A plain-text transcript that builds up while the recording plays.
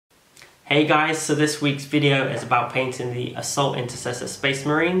Hey guys, so this week's video is about painting the Assault Intercessor Space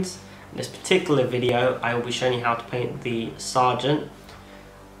Marines. In this particular video I will be showing you how to paint the Sergeant,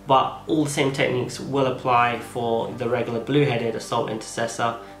 but all the same techniques will apply for the regular blue-headed Assault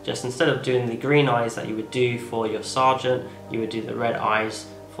Intercessor. Just instead of doing the green eyes that you would do for your Sergeant, you would do the red eyes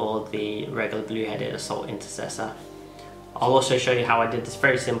for the regular blue-headed Assault Intercessor. I'll also show you how I did this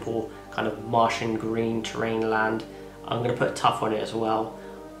very simple kind of Martian green terrain land. I'm going to put tough on it as well.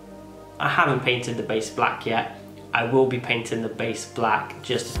 I haven't painted the base black yet. I will be painting the base black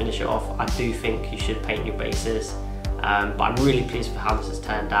just to finish it off. I do think you should paint your bases, but I'm really pleased with how this has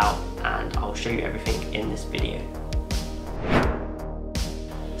turned out, and I'll show you everything in this video.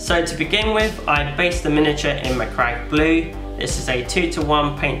 So to begin with, I based the miniature in Macragge Blue. This is a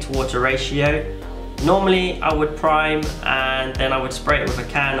 2:1 paint to water ratio. Normally I would prime and then I would spray it with a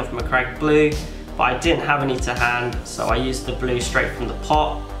can of Macragge Blue, but I didn't have any to hand, so I used the blue straight from the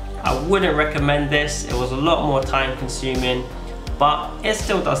pot. I wouldn't recommend this, it was a lot more time consuming, but it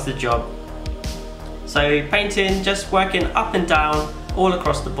still does the job. So painting, just working up and down all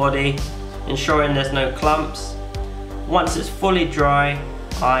across the body, ensuring there's no clumps. Once it's fully dry,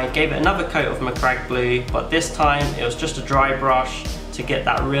 I gave it another coat of Macragge Blue, but this time it was just a dry brush to get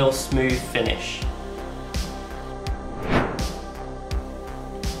that real smooth finish.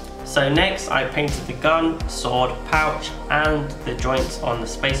 So next I painted the gun, sword, pouch and the joints on the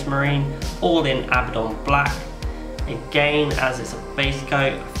Space Marine, all in Abaddon Black. Again, as it's a base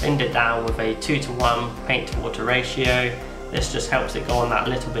coat, I thinned it down with a 2:1 paint to water ratio. This just helps it go on that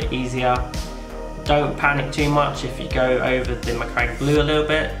little bit easier. Don't panic too much if you go over the Macragge Blue a little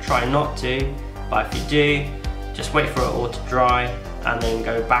bit, try not to, but if you do, just wait for it all to dry and then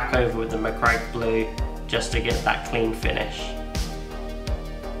go back over with the Macragge Blue just to get that clean finish.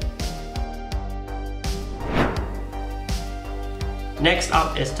 Next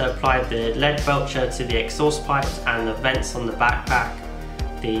up is to apply the Leadbelcher to the exhaust pipes and the vents on the backpack,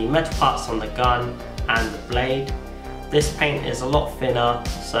 the metal parts on the gun and the blade. This paint is a lot thinner,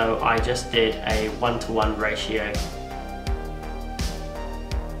 so I just did a 1:1 ratio.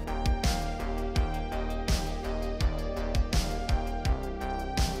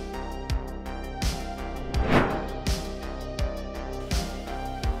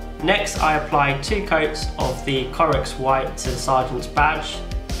 Next I applied 2 coats of the Corax White to the Sergeant's badge,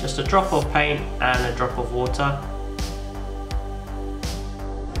 just a drop of paint and a drop of water.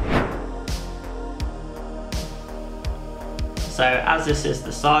 So as this is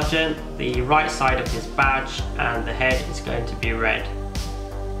the Sergeant, the right side of his badge and the head is going to be red.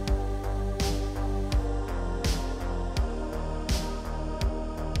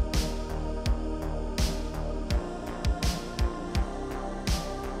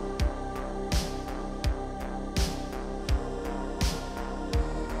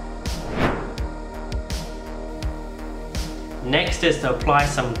 Next is to apply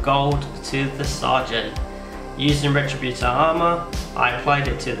some gold to the Sergeant. Using Retributor Armour, I applied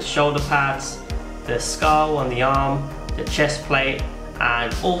it to the shoulder pads, the skull on the arm, the chest plate,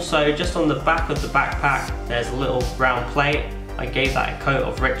 and also just on the back of the backpack there's a little brown plate. I gave that a coat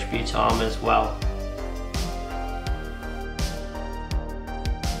of Retributor Armour as well.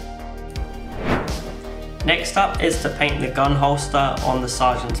 Next up is to paint the gun holster on the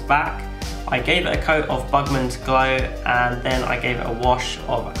Sergeant's back. I gave it a coat of Bugman's Glow and then I gave it a wash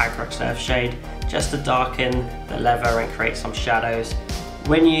of Agrax Earthshade just to darken the leather and create some shadows.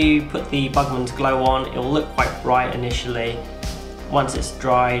 When you put the Bugman's Glow on, it will look quite bright initially. Once it's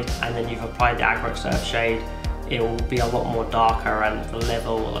dried and then you've applied the Agrax Earthshade, it will be a lot more darker and the leather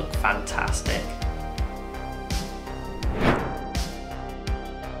will look fantastic.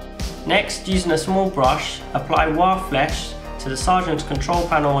 Next, using a small brush, apply Waaagh flesh to the Sergeant's control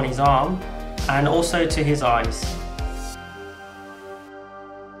panel on his arm and also to his eyes.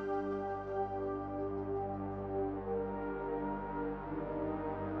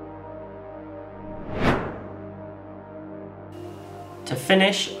 To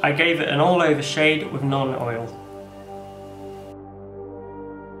finish, I gave it an all-over shade with Nuln Oil.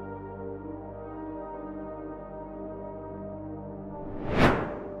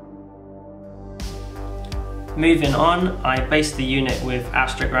 Moving on, I based the unit with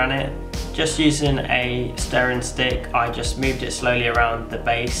Astrogranite. Just using a stirring stick, I just moved it slowly around the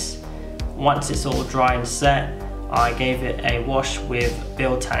base. Once it's all dry and set, I gave it a wash with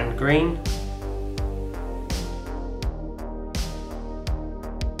Biel-Tan Green.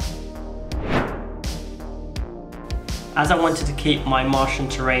 As I wanted to keep my Martian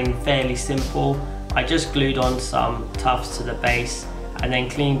terrain fairly simple, I just glued on some tufts to the base and then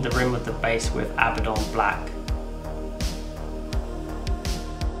cleaned the rim of the base with Abaddon Black.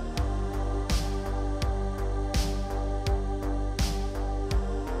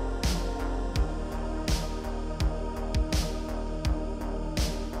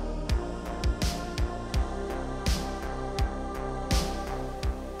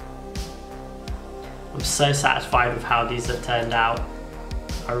 I'm so satisfied with how these have turned out.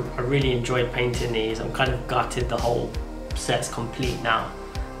 I really enjoyed painting these. I'm kind of gutted the whole set's complete now.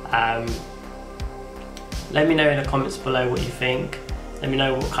 Let me know in the comments below what you think. Let me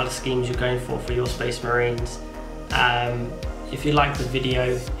know what colour schemes you're going for your Space Marines. If you like the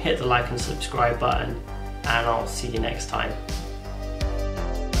video, hit the like and subscribe button, and I'll see you next time.